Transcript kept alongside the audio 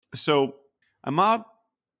So I'm out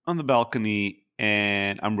on the balcony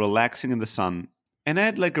and I'm relaxing in the sun. And I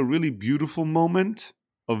had like a really beautiful moment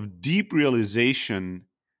of deep realization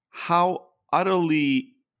how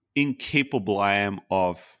utterly incapable I am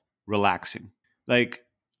of relaxing. Like,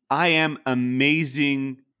 I am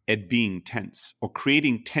amazing at being tense or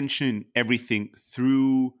creating tension in everything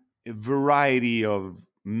through a variety of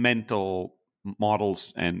mental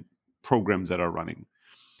models and programs that are running.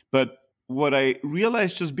 But what I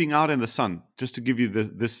realized just being out in the sun, just to give you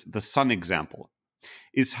the sun example,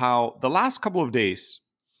 is how the last couple of days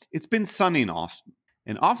it's been sunny in Austin.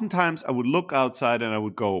 And oftentimes I would look outside and I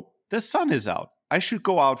would go, the sun is out. I should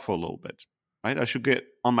go out for a little bit, right? I should get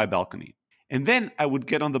on my balcony. And then I would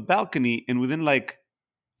get on the balcony and within like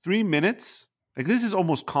 3 minutes, like this is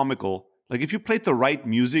almost comical. Like if you played the right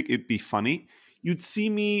music, it'd be funny. You'd see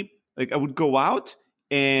me, like I would go out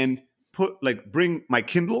and bring my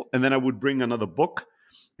Kindle, and then I would bring another book,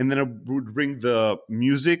 and then I would bring the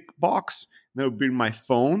music box, then I would bring my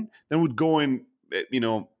phone, then I would go and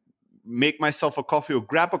make myself a coffee or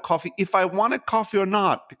grab a coffee if I wanted coffee or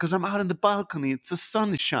not, because I'm out in the balcony, the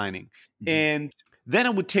sun is shining. Mm-hmm. And then I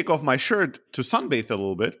would take off my shirt to sunbathe a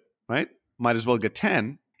little bit, right? Might as well get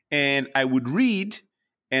tan. And I would read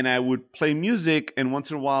and I would play music, and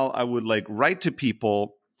once in a while I would like write to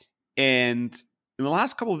people. And in the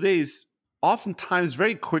last couple of days, oftentimes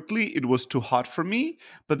very quickly it was too hot for me,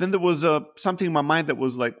 but then there was something in my mind that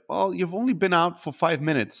was like, well, you've only been out for 5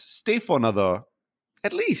 minutes, stay for another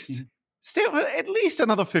at least stay at least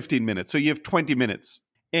another 15 minutes, so you have 20 minutes.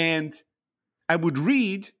 And I would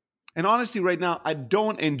read, and honestly right now I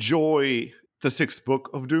don't enjoy the 6th book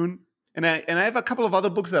of Dune, and I have a couple of other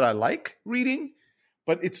books that I like reading,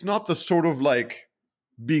 but it's not the sort of like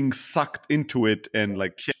being sucked into it and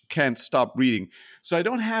like can't stop reading. So I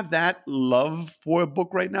don't have that love for a book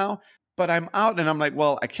right now, but I'm out and I'm like,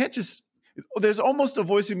 well, I can't just, there's almost a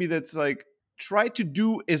voice in me that's like, try to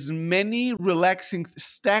do as many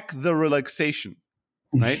stack the relaxation,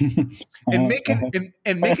 right? And make it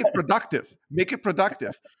and make it productive. Make it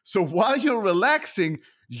productive. So while you're relaxing,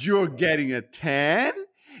 you're getting a tan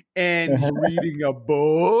and you're reading a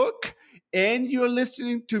book and you're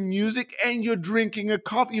listening to music and you're drinking a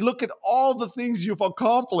coffee. Look at all the things you've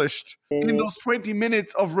accomplished in those 20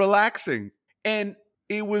 minutes of relaxing. And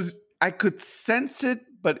I could sense it,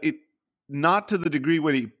 but it not to the degree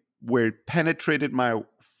where it penetrated my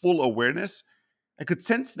full awareness. I could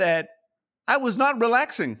sense that I was not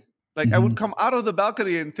relaxing. Like I would come out of the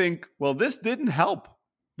balcony and think, well, this didn't help.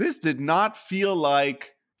 This did not feel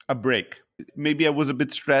like a break. Maybe I was a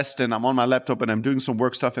bit stressed and I'm on my laptop and I'm doing some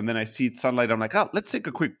work stuff and then I see sunlight. I'm like, oh, let's take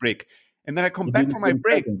a quick break. And then I come back from my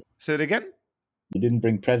break. Presents. Say it again? You didn't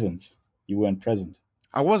bring presents. You weren't present.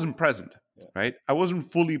 I wasn't present, right? I wasn't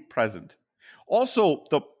fully present. Also,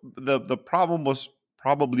 the problem was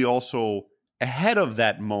probably also ahead of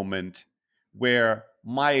that moment where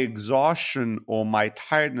my exhaustion or my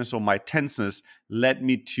tiredness or my tenseness led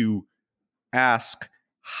me to ask,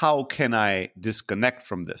 how can I disconnect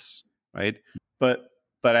from this, right? But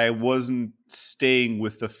I wasn't staying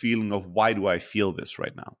with the feeling of why do I feel this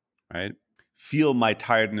right now, right? Feel my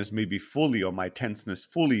tiredness maybe fully or my tenseness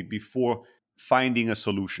fully before finding a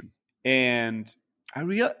solution. And I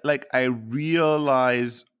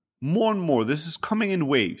realize more and more this is coming in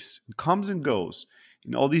waves. It comes and goes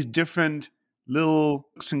in all these different little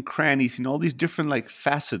nooks and crannies, in all these different like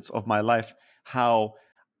facets of my life, how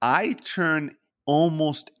I turn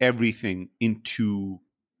almost everything into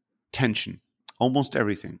tension. Almost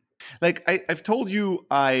everything. Like I've told you,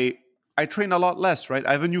 I train a lot less, right?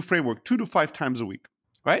 I have a new framework 2 to 5 times a week,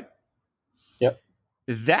 right? Yep.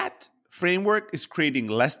 That framework is creating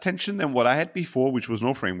less tension than what I had before, which was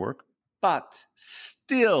no framework. But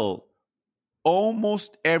still,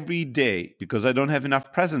 almost every day, because I don't have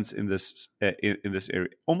enough presence in this area,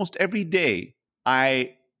 almost every day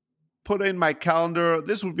I put in my calendar,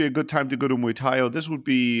 this would be a good time to go to Muay Thai, or this would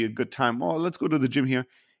be a good time, oh, let's go to the gym here.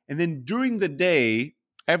 And then during the day,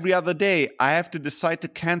 every other day, I have to decide to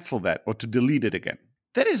cancel that or to delete it again.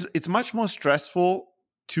 It's much more stressful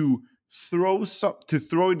to throw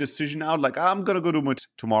a decision out like, I'm going to go to Muay Thai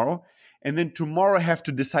tomorrow, and then tomorrow I have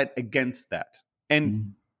to decide against that.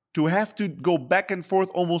 And to have to go back and forth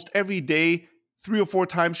almost every day, 3 or 4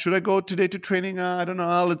 times. Should I go today to training? I don't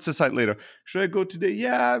know. Let's decide later. Should I go today?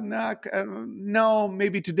 Yeah, no,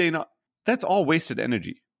 maybe today not. That's all wasted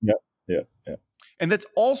energy. Yeah. And that's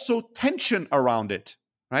also tension around it,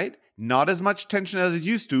 right? Not as much tension as it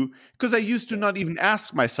used to, because I used to not even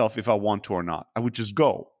ask myself if I want to or not. I would just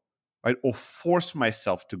go, right? Or force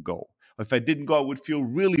myself to go. Or if I didn't go, I would feel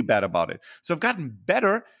really bad about it. So I've gotten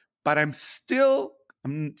better, but I'm still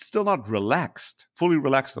I'm still not relaxed, fully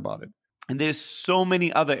relaxed about it. And there's so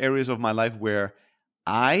many other areas of my life where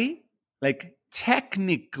I, like,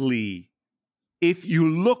 technically, if you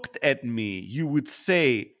looked at me, you would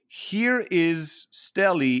say, here is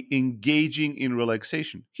Stelly engaging in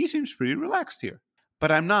relaxation. He seems pretty relaxed here.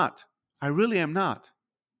 But I'm not. I really am not.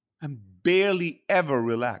 I'm barely ever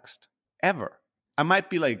relaxed. Ever. I might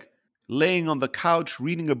be like laying on the couch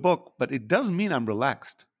reading a book, but it doesn't mean I'm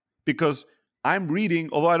relaxed because I'm reading,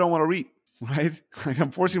 although I don't want to read, right? Like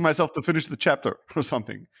I'm forcing myself to finish the chapter or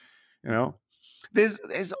something, you know? There's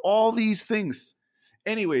all these things.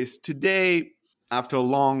 Anyways, today, after a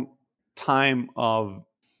long time of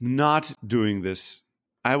not doing this,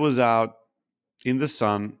 I was out in the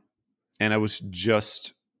sun and I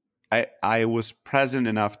was present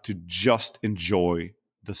enough to just enjoy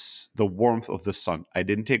the warmth of the sun. I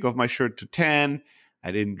didn't take off my shirt to tan.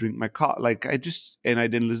 I didn't drink my coffee. And I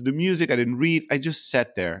didn't listen to music. I didn't read. I just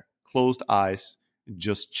sat there, closed eyes, and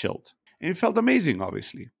just chilled. And it felt amazing,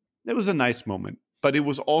 obviously. It was a nice moment, but it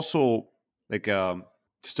was also like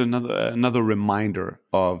just another reminder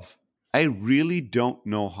of I really don't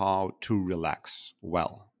know how to relax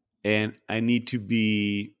well. And I need to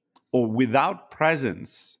be, or without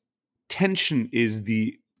presence, tension is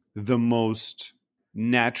the most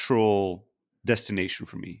natural destination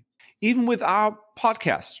for me. Even with our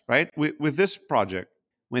podcast, right? With this project,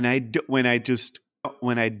 when I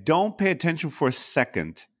don't pay attention for a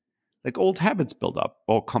second, like old habits build up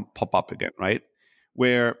or pop up again, right?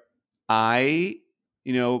 Where I,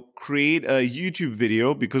 create a YouTube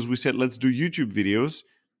video because we said let's do YouTube videos.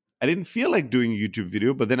 I didn't feel like doing a YouTube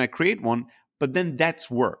video, but then I create one. But then that's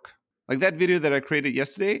work. Like that video that I created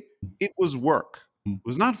yesterday, it was work. It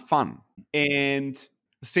was not fun. And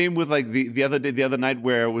same with like the other night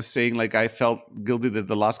where I was saying like I felt guilty that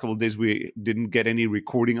the last couple of days we didn't get any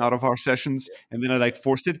recording out of our sessions, and then I like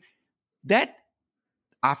forced it. That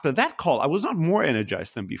after that call, I was not more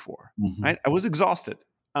energized than before. Mm-hmm. Right? I was exhausted.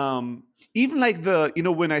 Even like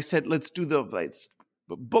when I said let's do let's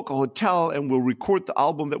book a hotel and we'll record the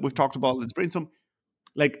album that we've talked about. Let's brainstorm.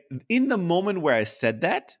 Like in the moment where I said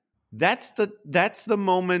that, that's the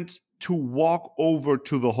moment to walk over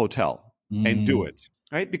to the hotel and do it,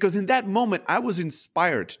 right? Because in that moment, I was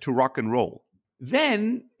inspired to rock and roll.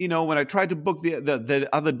 Then, when I tried to book the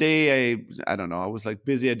other day, I don't know, I was like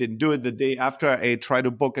busy, I didn't do it. The day after, I tried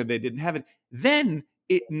to book and they didn't have it. Then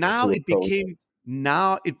it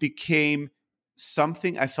became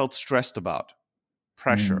something I felt stressed about,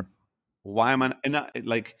 pressure. Why am I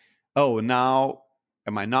like? Oh, now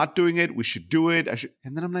am I not doing it? We should do it.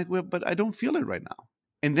 And then I'm like, well, but I don't feel it right now.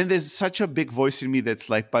 And then there's such a big voice in me that's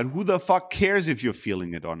like, but who the fuck cares if you're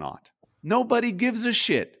feeling it or not? Nobody gives a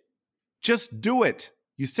shit. Just do it.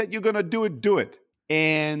 You said you're gonna do it.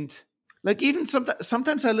 And like even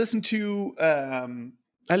sometimes I listen to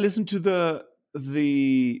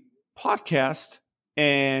the podcast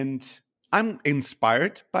and I'm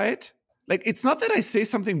inspired by it. Like it's not that I say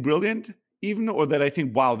something brilliant even, or that I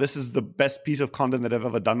think, wow, this is the best piece of content that I've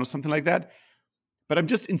ever done or something like that. But I'm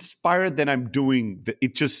just inspired that I'm doing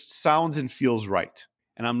it just sounds and feels right.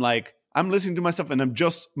 And I'm like, I'm listening to myself and I'm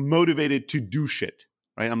just motivated to do shit,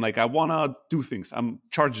 right? I'm like, I want to do things. I'm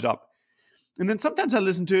charged up. And then sometimes I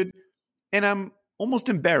listen to it and I'm almost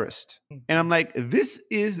embarrassed. And I'm like, this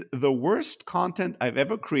is the worst content I've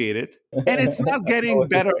ever created. And it's not getting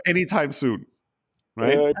better anytime soon,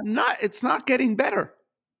 right? It's not getting better.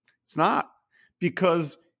 It's not,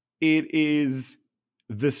 because it is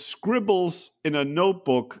the scribbles in a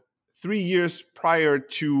notebook 3 years prior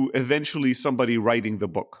to eventually somebody writing the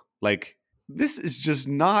book. Like, this is just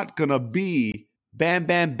not going to be bam,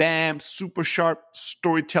 bam, bam, super sharp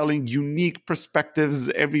storytelling, unique perspectives,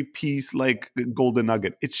 every piece like golden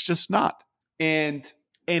nugget. It's just not. And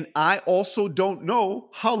I also don't know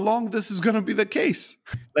how long this is going to be the case.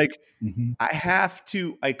 Like,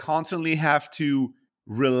 I constantly have to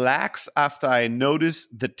relax after I notice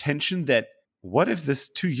the tension that what if this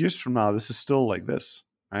 2 years from now, this is still like this,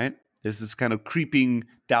 right? There's this kind of creeping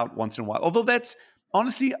doubt once in a while. Although that's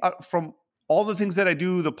honestly, from all the things that I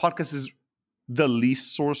do, the podcast is the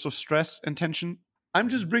least source of stress and tension. I'm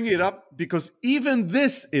just bringing it up because even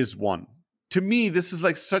this is one. To me, this is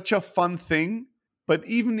like such a fun thing. But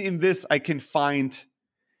even in this, I can find,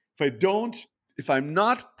 if I'm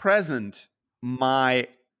not present, my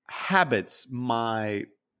habits, my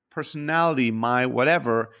personality, my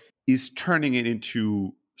whatever is turning it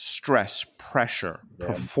into stress, pressure,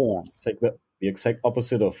 perform. It's like the exact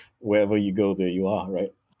opposite of wherever you go, there you are,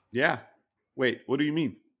 right? Yeah. Wait, what do you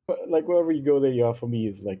mean? But like wherever you go, there you are. For me,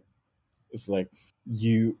 is like it's like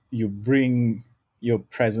you bring your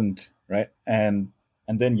present, right? And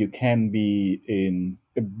And then you can be in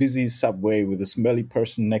a busy subway with a smelly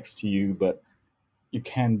person next to you, but you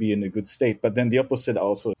can be in a good state. But then the opposite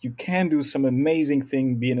also, you can do some amazing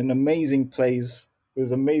thing, be in an amazing place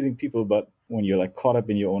with amazing people, but when you're like caught up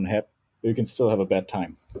in your own head, you can still have a bad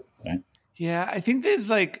time, right? Yeah, I think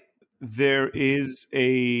there is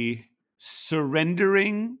a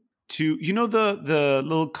surrendering to, you know, the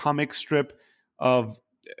little comic strip of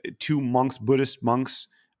two monks, Buddhist monks,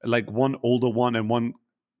 like one older one and one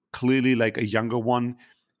clearly like a younger one,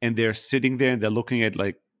 and they're sitting there and they're looking at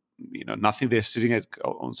like, you know, nothing. They're sitting at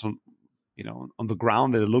on some, you know, on the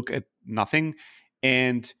ground. They look at nothing,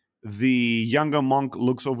 and the younger monk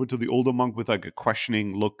looks over to the older monk with like a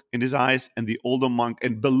questioning look in his eyes, and the older monk,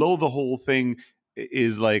 and below the whole thing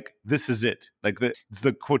is like, this is it. Like it's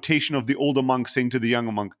the quotation of the older monk saying to the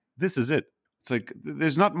younger monk, this is it. It's like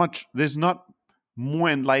there's not more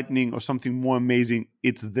enlightening or something more amazing.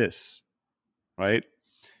 It's this, right?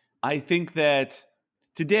 I think that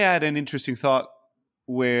today I had an interesting thought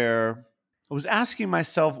where I was asking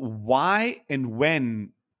myself why and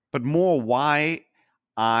when, but more why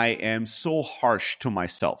I am so harsh to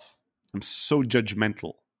myself. I'm so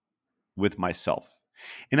judgmental with myself.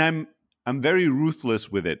 And I'm very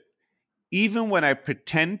ruthless with it. Even when I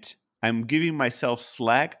pretend I'm giving myself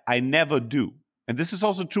slack, I never do. And this is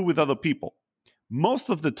also true with other people. Most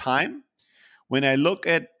of the time, when I look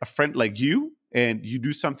at a friend like you and you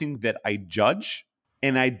do something that I judge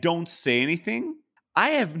and I don't say anything,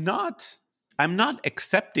 I'm not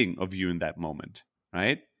accepting of you in that moment,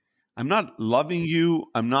 right? I'm not loving you.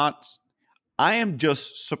 I am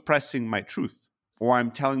just suppressing my truth, or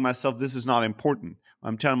I'm telling myself this is not important.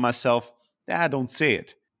 I'm telling myself, don't say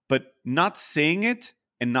it. But not saying it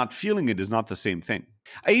and not feeling it is not the same thing.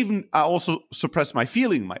 I also suppress my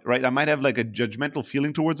feeling, right? I might have like a judgmental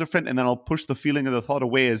feeling towards a friend, and then I'll push the feeling and the thought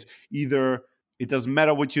away as either it doesn't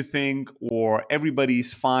matter what you think, or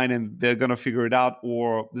everybody's fine and they're gonna figure it out,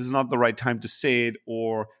 or this is not the right time to say it,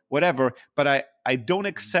 or whatever. But I don't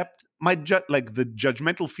accept like the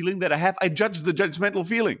judgmental feeling that I have. I judge the judgmental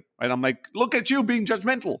feeling, right? I'm like, look at you being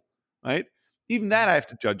judgmental, right? Even that I have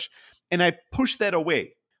to judge, and I push that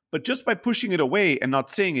away. But just by pushing it away and not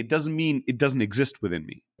saying it doesn't mean it doesn't exist within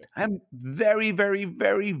me. I'm very, very,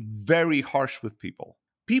 very, very harsh with people.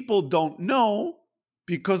 People don't know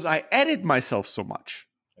because I edit myself so much,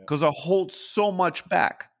 because I hold so much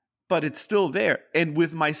back, but it's still there. And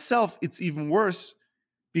with myself, it's even worse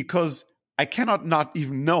because I cannot not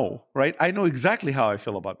even know, right? I know exactly how I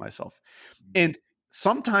feel about myself. And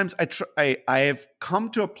sometimes I have come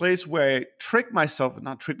to a place where I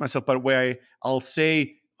not trick myself, but where I'll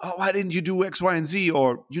say, oh, why didn't you do X, Y, and Z?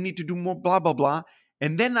 Or you need to do more, blah, blah, blah.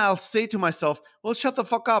 And then I'll say to myself, well, shut the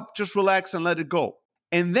fuck up, just relax and let it go.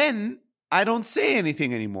 And then I don't say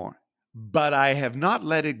anything anymore, but I have not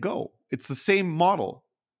let it go. It's the same model.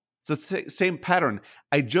 It's the same pattern.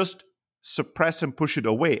 I just suppress and push it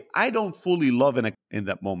away. I don't fully love in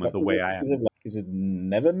that moment the way I am. Is it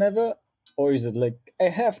never, never? Or is it like I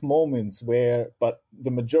have moments where, but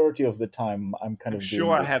the majority of the time I'm kind of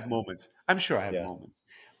sure I have moments. I'm sure I have moments.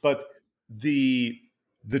 But the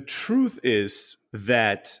truth is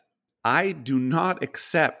that I don't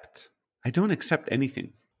accept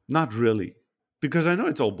anything. Not really. Because I know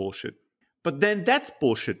it's all bullshit. But then that's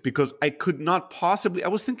bullshit because I could not possibly. I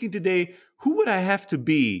was thinking today, who would I have to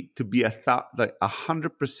be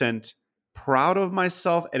 100% proud of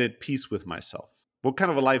myself and at peace with myself? What kind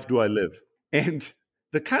of a life do I live? And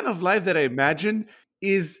the kind of life that I imagine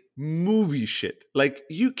is movie shit. Like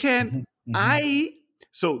you can,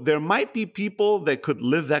 so there might be people that could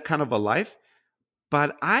live that kind of a life,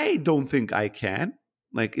 but I don't think I can.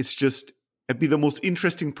 Like it's just, I'd be the most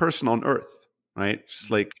interesting person on earth, right?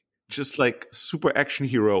 Just like super action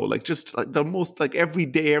hero, like just like the most like every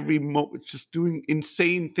day, just doing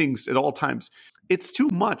insane things at all times. It's too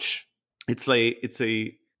much. It's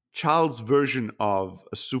a child's version of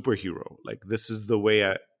a superhero. Like this is the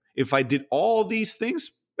way if I did all these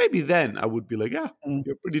things, maybe then I would be like, yeah,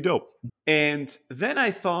 you're pretty dope. And then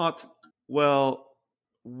I thought, well,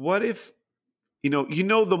 what if, you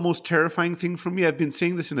know, the most terrifying thing for me, I've been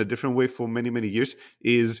saying this in a different way for many, many years,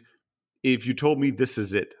 is if you told me this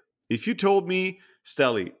is it. If you told me,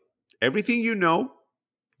 Stelly, everything you know,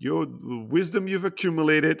 the wisdom you've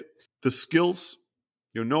accumulated, the skills,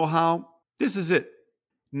 your know-how, this is it.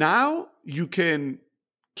 Now you can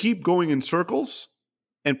keep going in circles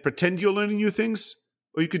and pretend you're learning new things,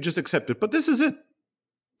 or you could just accept it. But this is it.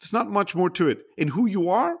 There's not much more to it. In who you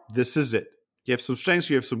are, this is it. You have some strengths,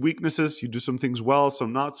 you have some weaknesses, you do some things well,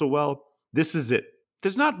 some not so well. This is it.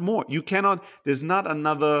 There's not more. There's not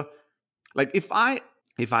another, like if I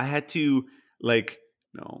had to like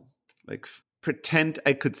like pretend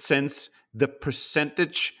I could sense the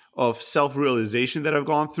percentage of self-realization that I've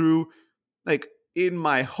gone through. Like in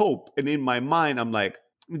my hope and in my mind, I'm like,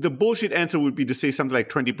 the bullshit answer would be to say something like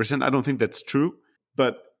 20%. I don't think that's true.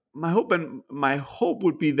 But my hope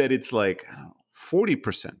would be that it's like, I don't know,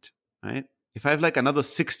 40%, right? If I have like another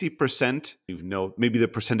 60%, even though maybe the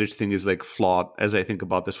percentage thing is like flawed as I think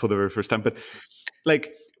about this for the very first time. But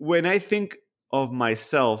like when I think of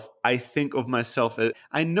myself, I think of myself as,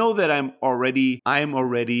 I know that I'm already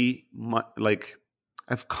like,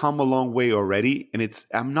 I've come a long way already, and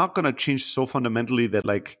I'm not going to change so fundamentally that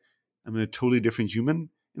like I'm a totally different human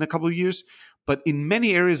in a couple of years. But in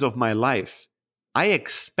many areas of my life, I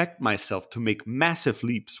expect myself to make massive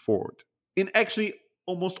leaps forward in actually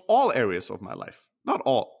almost all areas of my life. Not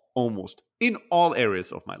all, almost in all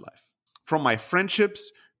areas of my life. From my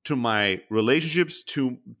friendships to my relationships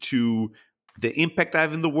to the impact I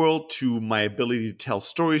have in the world, to my ability to tell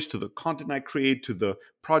stories, to the content I create, to the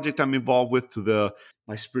project I'm involved with, to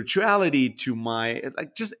my spirituality, to my,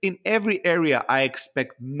 like, just in every area, I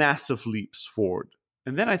expect massive leaps forward.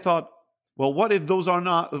 And then I thought, well, what if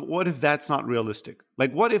that's not realistic?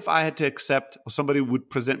 Like, what if I had to accept, or somebody would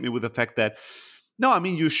present me with the fact that, no, I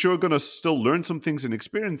mean, you're sure going to still learn some things and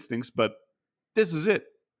experience things, but this is it.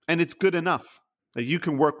 And it's good enough that you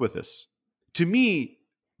can work with this. To me,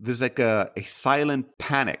 there's like a silent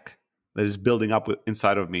panic that is building up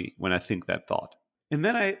inside of me when I think that thought. And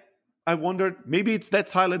then I wondered, maybe it's that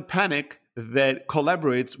silent panic that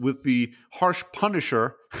collaborates with the harsh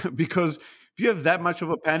punisher, because if you have that much of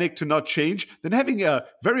a panic to not change, then having a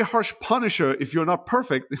very harsh punisher, if you're not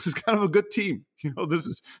perfect, is kind of a good team. This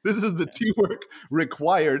is the teamwork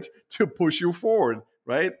required to push you forward,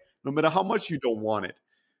 right? No matter how much you don't want it.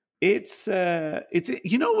 It's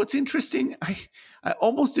what's interesting? I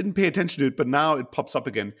almost didn't pay attention to it, but now it pops up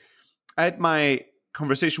again. I had my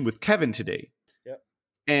conversation with Kevin today. Yeah.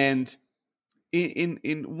 And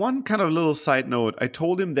in one kind of little side note, I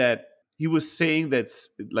told him that he was saying that's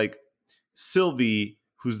like Sylvie,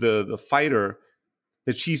 who's the fighter,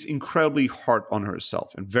 that she's incredibly hard on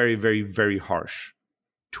herself and very, very, very harsh.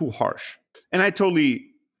 Too harsh. And I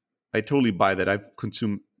totally buy that. I've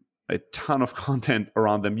consumed a ton of content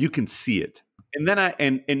around them. You can see it. And then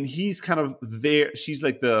and he's kind of there. She's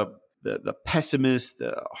like the pessimist,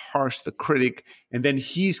 the harsh, the critic, and then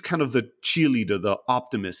he's kind of the cheerleader, the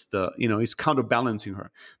optimist. He's counterbalancing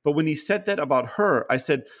her. But when he said that about her, I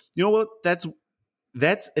said, you know what?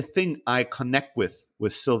 That's a thing I connect with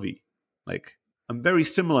Sylvie. Like, I'm very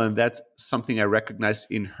similar, and that's something I recognize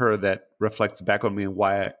in her that reflects back on me, and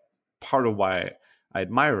part of why I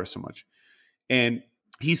admire her so much. And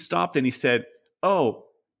he stopped and he said, "Oh,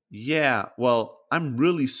 yeah, well, I'm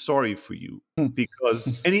really sorry for you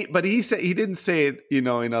because." But he said, he didn't say it, in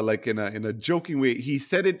a joking way. He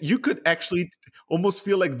said it. You could actually almost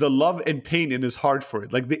feel like the love and pain in his heart for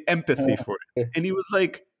it, like the empathy for it. And he was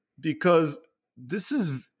like, because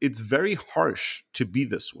it's very harsh to be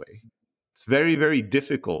this way. It's very, very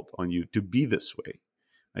difficult on you to be this way.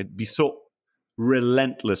 Right? Be so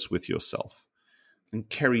relentless with yourself and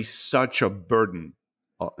carry such a burden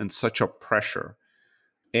and such a pressure.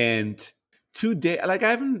 And today, like,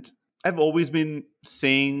 I've always been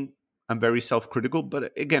saying I'm very self-critical,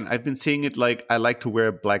 but again, I've been saying it like I like to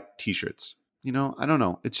wear black t-shirts. I don't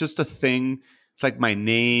know. It's just a thing. It's like my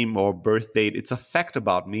name or birth date. It's a fact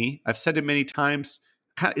about me. I've said it many times.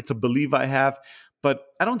 It's a belief I have, but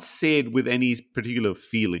I don't say it with any particular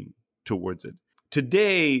feeling towards it.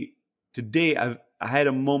 Today, I had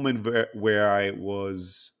a moment where I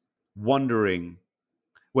was wondering,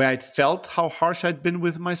 where I'd felt how harsh I'd been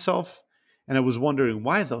with myself. And I was wondering,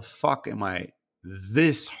 why the fuck am I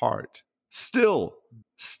this hard? Still,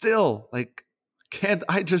 like, can't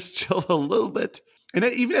I just chill a little bit? And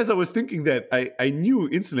even as I was thinking that, I knew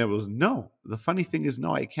instantly, no. The funny thing is,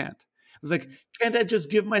 no, I can't. I was like, can't I just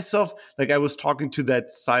give myself, like, I was talking to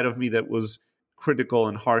that side of me that was critical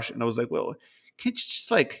and harsh. And I was like, well, can't you just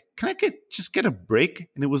can I get a break?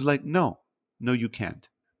 And it was like, no, you can't.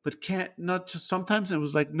 But can't not just sometimes? And it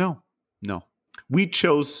was like, no. We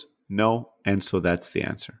chose no, and so that's the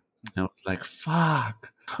answer. And I was like,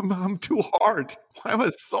 fuck, I'm too hard. Why am I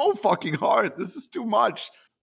so fucking hard? This is too much.